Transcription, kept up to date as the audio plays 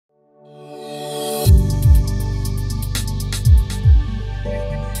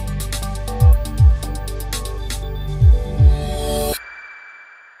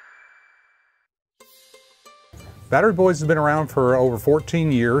Battery Boys has been around for over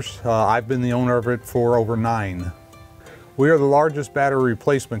 14 years. I've been the owner of it for over 9. We are the largest battery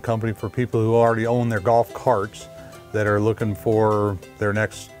replacement company for people who already own their golf carts that are looking for their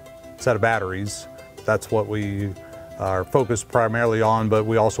next set of batteries. That's what we are focused primarily on, but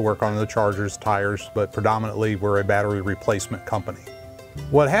we also work on the chargers, tires, but predominantly we're a battery replacement company.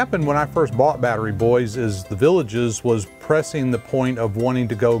 What happened when I first bought Battery Boys is the Villages was pressing the point of wanting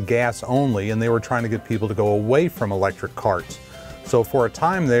to go gas only, and they were trying to get people to go away from electric carts. So for a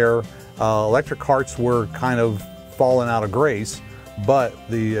time there, electric carts were kind of falling out of grace, but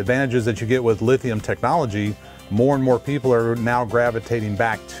the advantages that you get with lithium technology, more and more people are now gravitating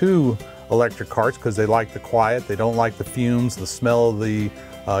back to electric carts because they like the quiet, they don't like the fumes, the smell of the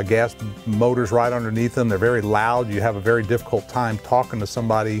gas motors right underneath them. They're very loud. You have a very difficult time talking to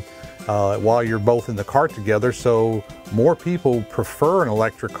somebody while you're both in the cart together. So more people prefer an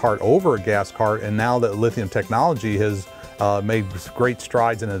electric cart over a gas cart, and now that lithium technology has made great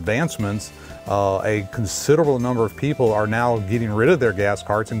strides and advancements, a considerable number of people are now getting rid of their gas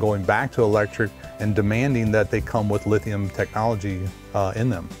carts and going back to electric and demanding that they come with lithium technology in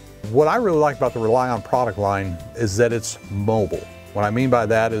them. What I really like about the Relion product line is that it's mobile. What I mean by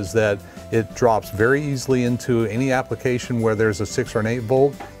that is that it drops very easily into any application where there's a 6 or an 8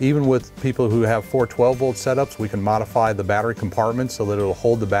 volt. Even with people who have 4 12 volt setups, we can modify the battery compartment so that it'll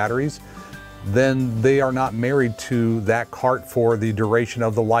hold the batteries. Then they are not married to that cart for the duration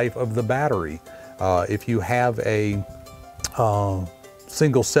of the life of the battery. If you have a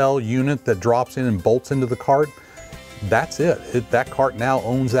single cell unit that drops in and bolts into the cart, that's it. That cart now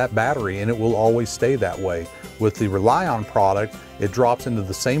owns that battery, and it will always stay that way. With the Relion product, it drops into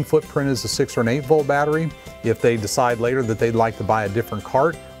the same footprint as the 6 or an 8 volt battery. If they decide later that they'd like to buy a different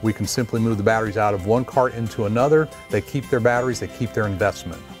cart, we can simply move the batteries out of one cart into another. They keep their batteries, they keep their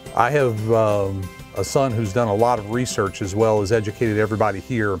investment. I have a son who's done a lot of research as well as educated everybody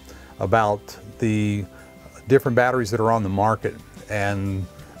here about the different batteries that are on the market. And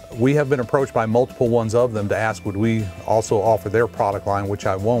we have been approached by multiple ones of them to ask would we also offer their product line, which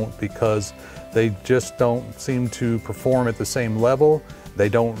I won't, because they just don't seem to perform at the same level. They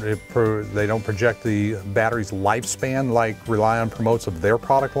don't project the battery's lifespan like Relion promotes of their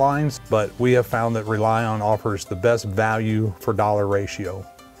product lines, but we have found that Relion offers the best value for dollar ratio.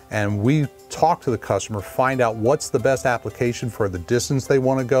 And we talk to the customer, find out what's the best application for the distance they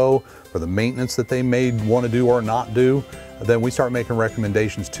want to go, for the maintenance that they may want to do or not do. Then we start making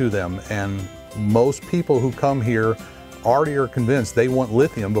recommendations to them. And most people who come here already are convinced they want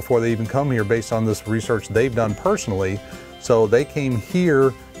lithium before they even come here based on this research they've done personally. So they came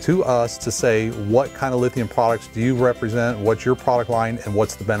here to us to say, what kind of lithium products do you represent, what's your product line, and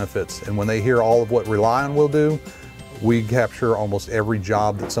what's the benefits? And when they hear all of what Relion will do, we capture almost every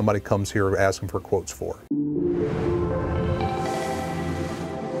job that somebody comes here asking for quotes for.